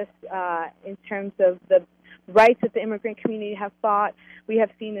not just in terms of the rights that the immigrant community have fought. We have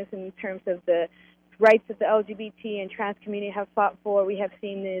seen this in terms of the rights that the LGBT and trans community have fought for. We have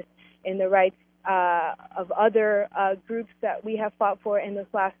seen this in the rights of other groups that we have fought for in this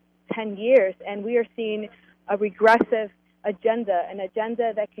last 10 years. And we are seeing a regressive agenda, an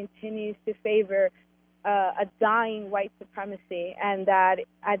agenda that continues to favor a dying white supremacy, and that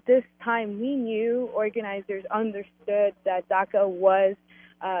at this time we knew, organizers understood that DACA was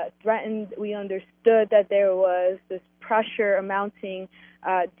threatened. We understood that there was this pressure mounting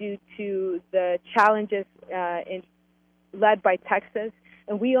due to the challenges led by Texas,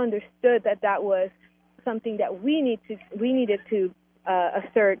 and we understood that that was something that we needed to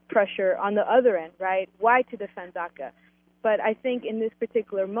assert pressure on the other end, right? Why to defend DACA? But I think in this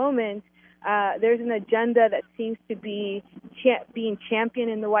particular moment, there's an agenda that seems to be being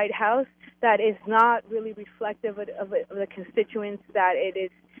championed in the White House that is not really reflective of the constituents that it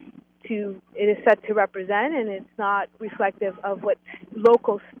is set to represent, and it's not reflective of what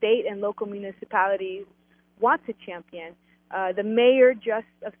local, state, and local municipalities want to champion. The mayor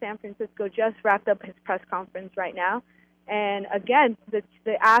of San Francisco just wrapped up his press conference right now, and again, the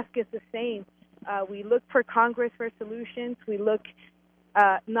ask is the same. We look for Congress for solutions. We look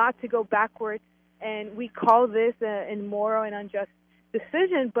not to go backwards, and we call this an immoral and unjust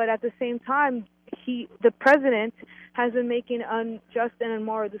decision. But at the same time, the president has been making unjust and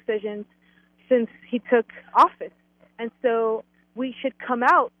immoral decisions since he took office, and so we should come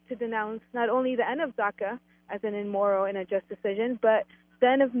out to denounce not only the end of DACA as an immoral and unjust decision, but the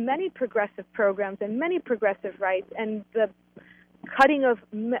end of many progressive programs and many progressive rights, and the cutting of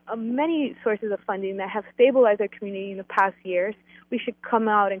many sources of funding that have stabilized our community in the past years. We should come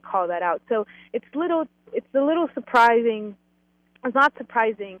out and call that out. So it's a little surprising. It's not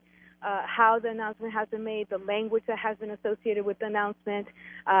surprising how the announcement has been made, the language that has been associated with the announcement.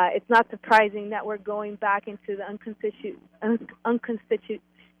 It's not surprising that we're going back into the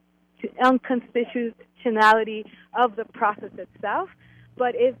unconstitutionality of the process itself.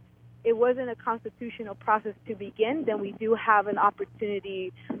 But if it wasn't a constitutional process to begin, then we do have an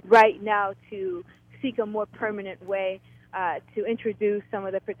opportunity right now to seek a more permanent way to introduce some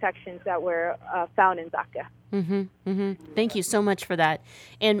of the protections that were found in DACA. Mm-hmm, mm-hmm. Thank you so much for that.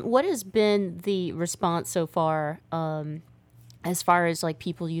 And what has been the response so far as far as like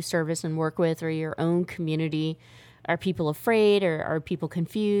people you service and work with or your own community? Are people afraid or are people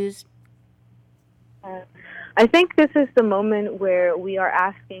confused? I think this is the moment where we are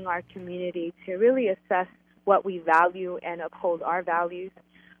asking our community to really assess what we value and uphold our values.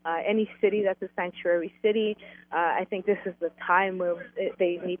 Any city that's a sanctuary city, I think this is the time where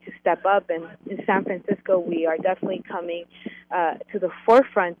they need to step up. And in San Francisco, we are definitely coming to the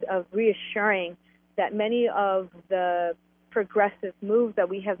forefront of reassuring that many of the progressive moves that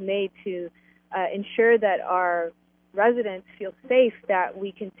we have made to ensure that our residents feel safe, that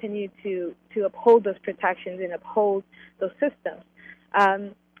we continue to uphold those protections and uphold those systems.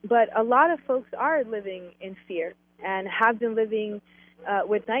 But a lot of folks are living in fear and have been living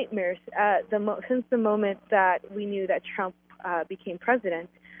with nightmares since the moment that we knew that Trump became president.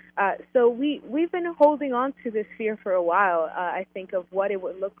 So we've been holding on to this fear for a while, I think, of what it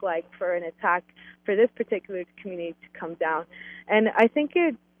would look like for an attack for this particular community to come down. And I think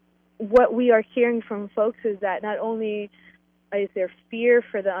what we are hearing from folks is that not only is there fear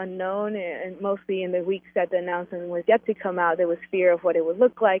for the unknown, and mostly in the weeks that the announcement was yet to come out, there was fear of what it would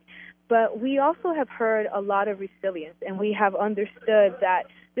look like, but we also have heard a lot of resilience, and we have understood that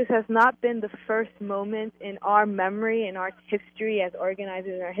this has not been the first moment in our memory, in our history as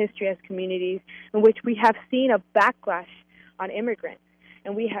organizers, in our history as communities, in which we have seen a backlash on immigrants,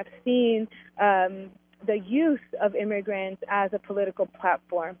 and we have seen the use of immigrants as a political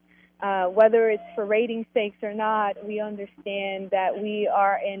platform. Whether it's for rating sakes or not, we understand that we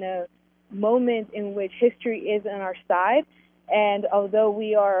are in a moment in which history is on our side. And although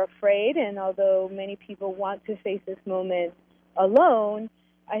we are afraid, and although many people want to face this moment alone,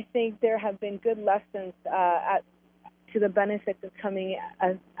 I think there have been good lessons to the benefits of coming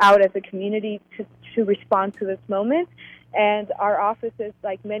out as a community to respond to this moment. And our offices,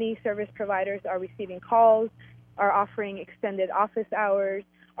 like many service providers, are receiving calls, are offering extended office hours,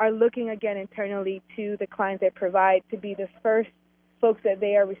 are looking again internally to the clients they provide to be the first folks that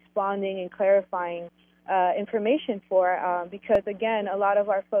they are responding and clarifying information for, because again, a lot of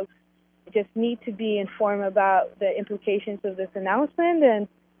our folks just need to be informed about the implications of this announcement, and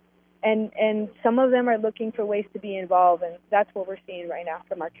And some of them are looking for ways to be involved, and that's what we're seeing right now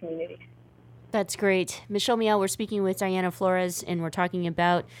from our communities. That's great. Michelle Meow, we're speaking with Diana Flores, and we're talking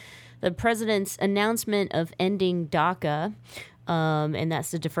about the president's announcement of ending DACA, and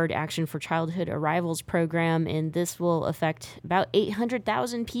that's the Deferred Action for Childhood Arrivals program, and this will affect about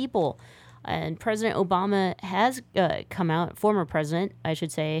 800,000 people. And President Obama has come out, former president, I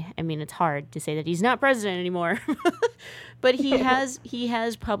should say. I mean, it's hard to say that he's not president anymore, but he has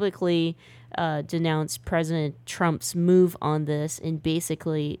publicly denounced President Trump's move on this and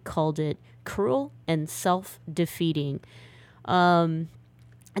basically called it cruel and self-defeating.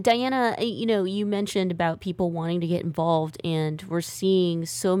 Diana, you mentioned about people wanting to get involved, and we're seeing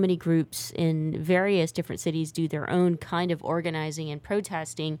so many groups in various different cities do their own kind of organizing and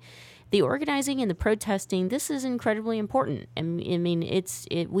protesting. The organizing and the protesting, this is incredibly important. I mean,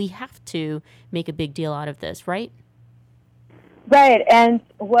 we have to make a big deal out of this, right? Right, and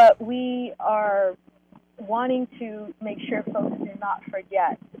what we are wanting to make sure folks do not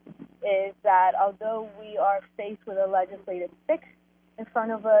forget is that although we are faced with a legislative fix in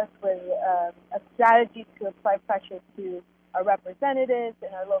front of us, with a strategy to apply pressure to our representatives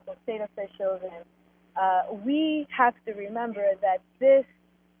and our local state officials, and we have to remember that this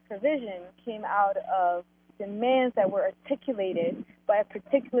provision came out of demands that were articulated by a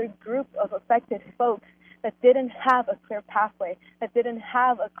particular group of affected folks that didn't have a clear pathway, that didn't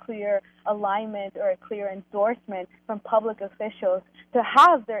have a clear alignment or a clear endorsement from public officials to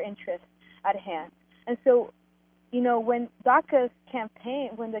have their interests at hand. And so, when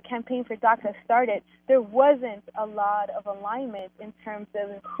the campaign for DACA started, there wasn't a lot of alignment in terms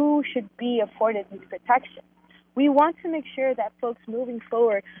of who should be afforded these protections. We want to make sure that folks moving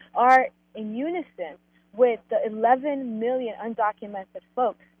forward are in unison with the 11 million undocumented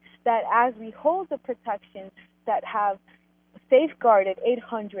folks, that as we hold the protections that have safeguarded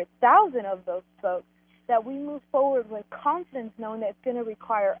 800,000 of those folks, that we move forward with confidence, knowing that it's going to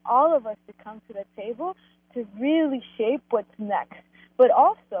require all of us to come to the table to really shape what's next. But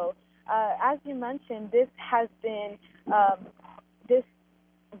also, as you mentioned, this has been this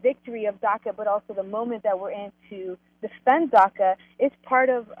victory of DACA, but also the moment that we're in to defend DACA is part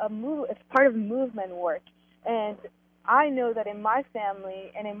of it's part of movement work. And I know that in my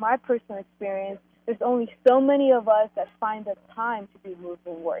family and in my personal experience, there's only so many of us that find the time to do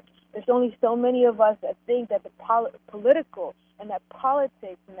movement work. There's only so many of us that think that the political and that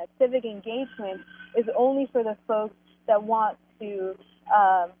politics and that civic engagement is only for the folks that want to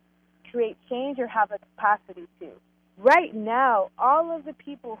create change or have a capacity to. Right now, all of the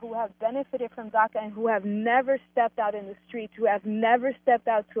people who have benefited from DACA and who have never stepped out in the streets, who have never stepped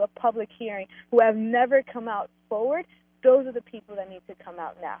out to a public hearing, who have never come out forward, those are the people that need to come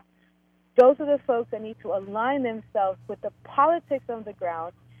out now. Those are the folks that need to align themselves with the politics on the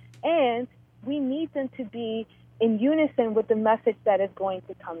ground, and we need them to be in unison with the message that is going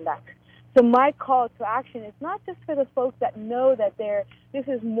to come next. So my call to action is not just for the folks that know that this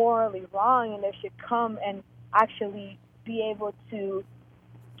is morally wrong and they should come and actually be able to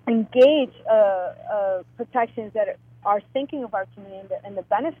engage protections that are thinking of our community and the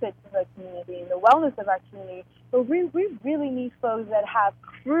benefits of our community and the wellness of our community, but we really need folks that have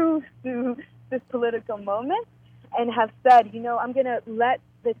cruised through this political moment and have said, I'm going to let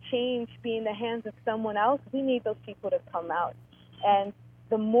the change be in the hands of someone else. We need those people to come out. And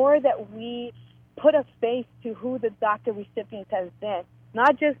the more that we put a face to who the DACA recipients have been,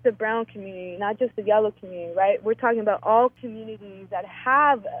 not just the brown community, not just the yellow community, right? We're talking about all communities that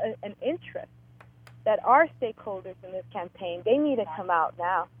have an interest, that are stakeholders in this campaign. They need to come out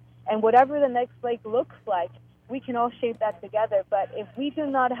now. And whatever the next leg looks like, we can all shape that together. But if we do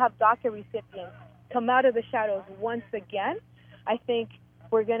not have DACA recipients come out of the shadows once again, I think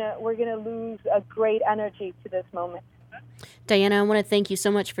we're gonna lose a great energy to this moment. Diana, I want to thank you so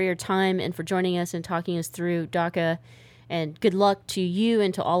much for your time and for joining us and talking us through DACA. And good luck to you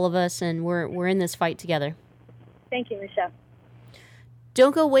and to all of us. And we're in this fight together. Thank you, Michelle.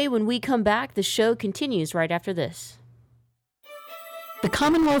 Don't go away. When we come back, the show continues right after this. The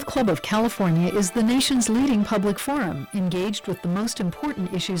Commonwealth Club of California is the nation's leading public forum, engaged with the most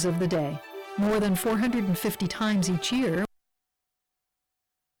important issues of the day. More than 450 times each year,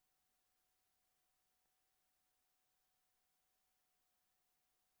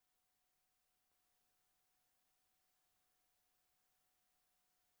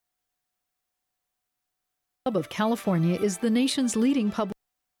 Club of California is the nation's leading public.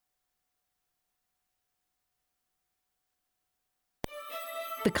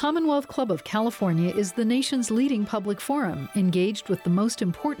 The Commonwealth Club of California is the nation's leading public forum, engaged with the most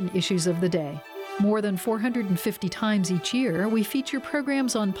important issues of the day. More than 450 times each year, we feature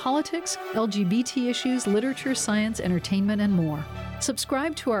programs on politics, LGBT issues, literature, science, entertainment, and more.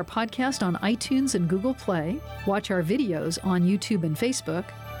 Subscribe to our podcast on iTunes and Google Play, watch our videos on YouTube and Facebook,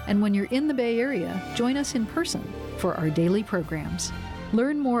 and when you're in the Bay Area, join us in person for our daily programs.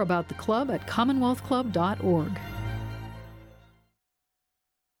 Learn more about the club at commonwealthclub.org.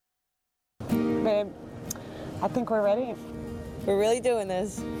 Babe, I think we're ready. We're really doing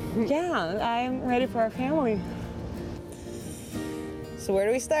this. Yeah, I'm ready for our family. So where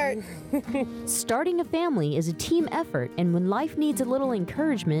do we start? Starting a family is a team effort, and when life needs a little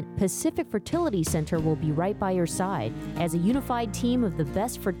encouragement, Pacific Fertility Center will be right by your side. As a unified team of the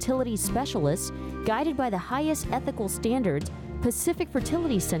best fertility specialists, guided by the highest ethical standards, Pacific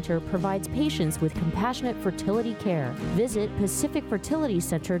Fertility Center provides patients with compassionate fertility care. Visit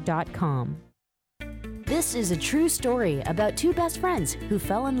pacificfertilitycenter.com. This is a true story about two best friends who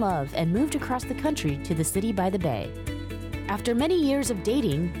fell in love and moved across the country to the city by the bay. After many years of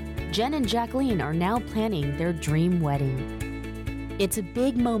dating, Jen and Jacqueline are now planning their dream wedding. It's a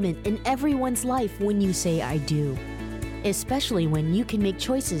big moment in everyone's life when you say I do, especially when you can make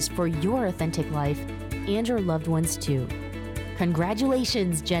choices for your authentic life and your loved ones too.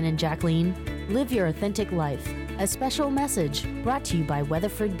 Congratulations, Jen and Jacqueline. Live your authentic life. A special message brought to you by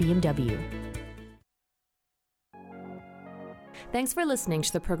Weatherford BMW. Thanks for listening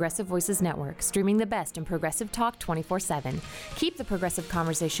to the Progressive Voices Network, streaming the best in progressive talk 24/7. Keep the progressive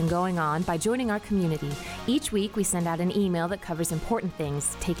conversation going on by joining our community. Each week, we send out an email that covers important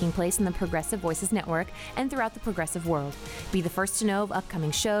things taking place in the Progressive Voices Network and throughout the progressive world. Be the first to know of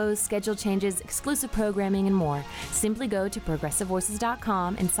upcoming shows, schedule changes, exclusive programming, and more. Simply go to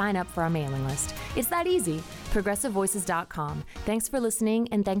progressivevoices.com and sign up for our mailing list. It's that easy. progressivevoices.com. Thanks for listening,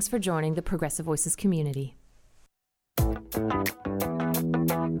 and thanks for joining the Progressive Voices community.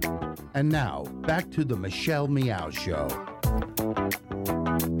 And now, back to the Michelle Meow Show.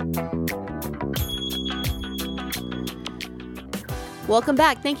 Welcome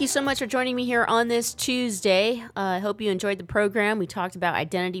back. Thank you so much for joining me here on this Tuesday. I hope you enjoyed the program. We talked about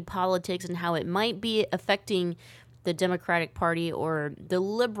identity politics and how it might be affecting the Democratic Party, or the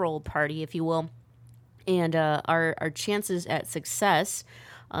Liberal Party, if you will, and our chances at success.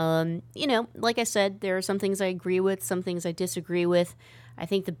 Like I said, there are some things I agree with, some things I disagree with. I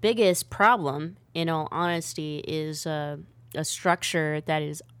think the biggest problem, in all honesty, is a structure that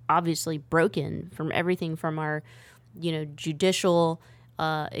is obviously broken from everything from our, judicial,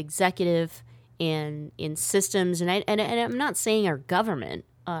 executive, and in systems. And I'm not saying our government.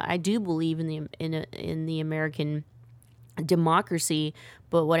 I do believe in the American democracy,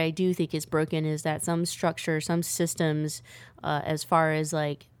 but what I do think is broken is that some structure, some systems, as far as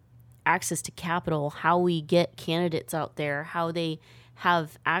like access to capital, how we get candidates out there, how they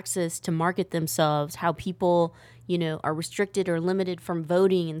have access to market themselves, how people, are restricted or limited from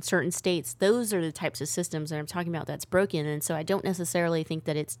voting in certain states. Those are the types of systems that I'm talking about that's broken. And so I don't necessarily think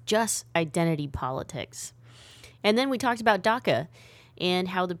that it's just identity politics. And then we talked about DACA and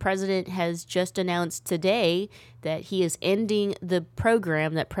how the president has just announced today that he is ending the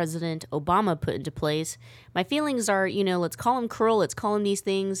program that President Obama put into place. My feelings are, let's call him cruel, let's call him these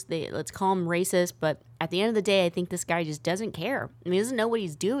things, let's call him racist, but at the end of the day, I think this guy just doesn't care. He doesn't know what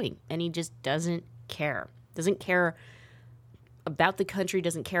he's doing, and he just doesn't care. Doesn't care about the country,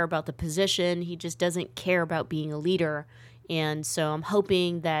 doesn't care about the position, he just doesn't care about being a leader. And so I'm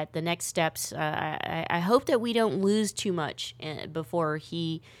hoping that the next steps, I hope that we don't lose too much before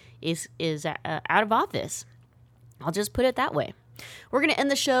he is out of office. I'll just put it that way. We're going to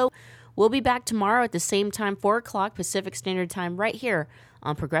end the show. We'll be back tomorrow at the same time, 4 o'clock Pacific Standard Time, right here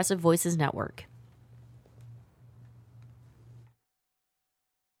on Progressive Voices Network.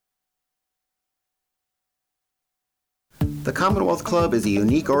 The Commonwealth Club is a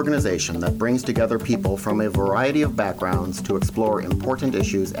unique organization that brings together people from a variety of backgrounds to explore important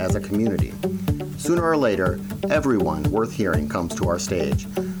issues as a community. Sooner or later, everyone worth hearing comes to our stage.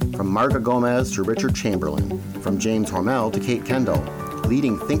 From Marga Gomez to Richard Chamberlain, from James Hormel to Kate Kendall,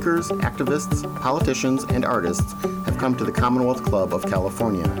 leading thinkers, activists, politicians, and artists have come to the Commonwealth Club of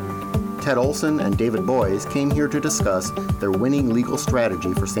California. Ted Olson and David Boies came here to discuss their winning legal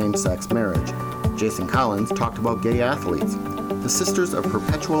strategy for same-sex marriage. Jason Collins talked about gay athletes. The Sisters of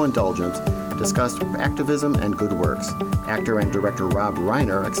Perpetual Indulgence discussed activism and good works. Actor and director Rob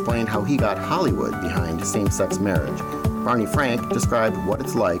Reiner explained how he got Hollywood behind same-sex marriage. Barney Frank described what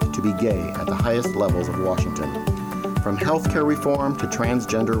it's like to be gay at the highest levels of Washington. From healthcare reform to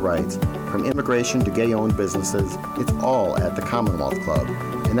transgender rights, from immigration to gay-owned businesses, it's all at the Commonwealth Club.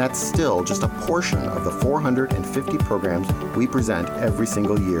 And that's still just a portion of the 450 programs we present every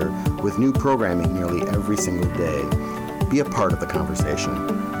single year, with new programming nearly every single day. Be a part of the conversation.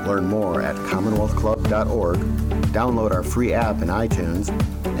 Learn more at commonwealthclub.org, download our free app in iTunes,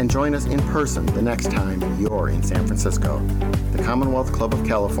 and join us in person the next time you're in San Francisco. The Commonwealth Club of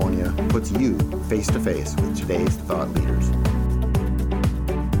California puts you face to face with today's thought leaders.